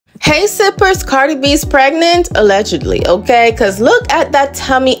Hey sippers, Cardi B's pregnant, allegedly, okay? Because look at that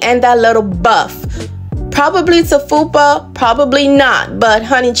tummy and that little buff. Probably it's a fupa, probably not. But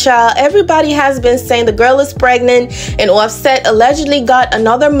honey child, everybody has been saying the girl is pregnant, and Offset allegedly got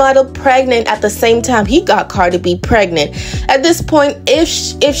another model pregnant at the same time he got Cardi B pregnant. At this point,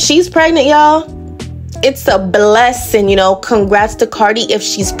 if she's pregnant, y'all, it's a blessing, you know. Congrats to Cardi if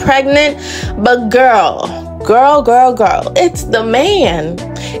she's pregnant. But girl, it's the man.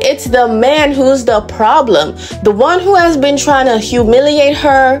 It's the man who's the problem. The one who has been trying to humiliate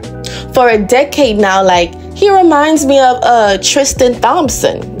her for a decade now. Like, he reminds me of Tristan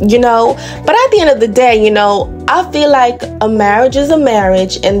Thompson, you know. But at the end of the day, you know, I feel like a marriage is a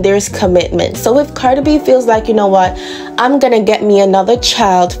marriage and there's commitment. So if Cardi B feels like, you know what, I'm gonna get me another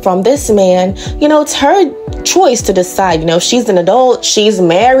child from this man, you know, it's her choice to decide. You know, she's an adult, she's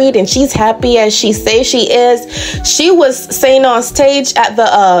married, and she's happy as she says she is. She was saying on stage at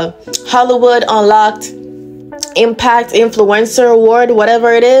the Hollywood Unlocked Impact Influencer Award,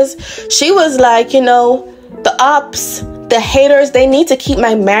 whatever it is, she was like, you know, the ops, the haters, they need to keep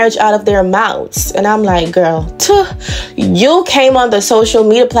my marriage out of their mouths. And I'm like, girl, you came on the social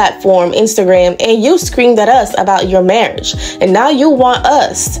media platform, Instagram, and you screamed at us about your marriage. And now you want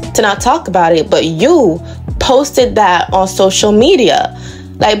us to not talk about it, but you posted that on social media.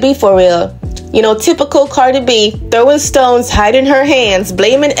 Like, be for real. You know, typical Cardi B, throwing stones, hiding her hands,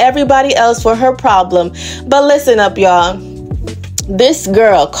 blaming everybody else for her problem. But listen up, y'all. This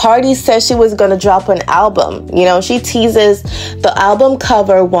girl, Cardi, said she was gonna drop an album. You know, she teases the album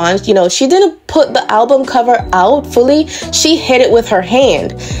cover once. You know, she didn't put the album cover out fully. She hid it with her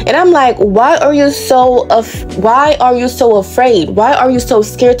hand. And I'm like, why are you so afraid? Why are you so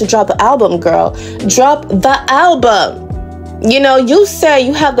scared to drop the album, girl? Drop the album. You know, you say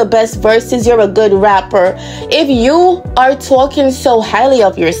you have the best verses, you're a good rapper. If you are talking so highly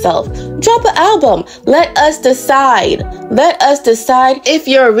of yourself, drop an album. Let us decide. Let us decide if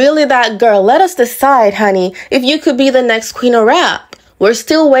you're really that girl. Let us decide, honey, if you could be the next queen of rap. We're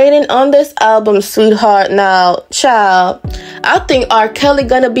still waiting on this album, sweetheart. Now, child, I think R. Kelly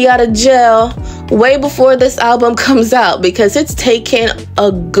gonna be out of jail way before this album comes out, because it's taken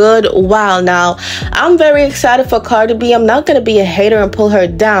a good while now. I'm very excited for Cardi B. I'm not gonna be a hater and pull her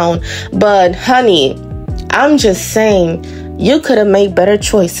down, but honey, I'm just saying, you could have made better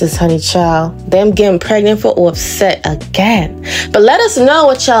choices, honey child. Them getting pregnant for Offset again. But let us know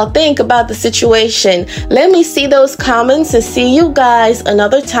what y'all think about the situation. Let me see those comments, and see you guys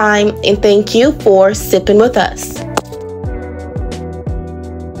another time. And thank you for sipping with us.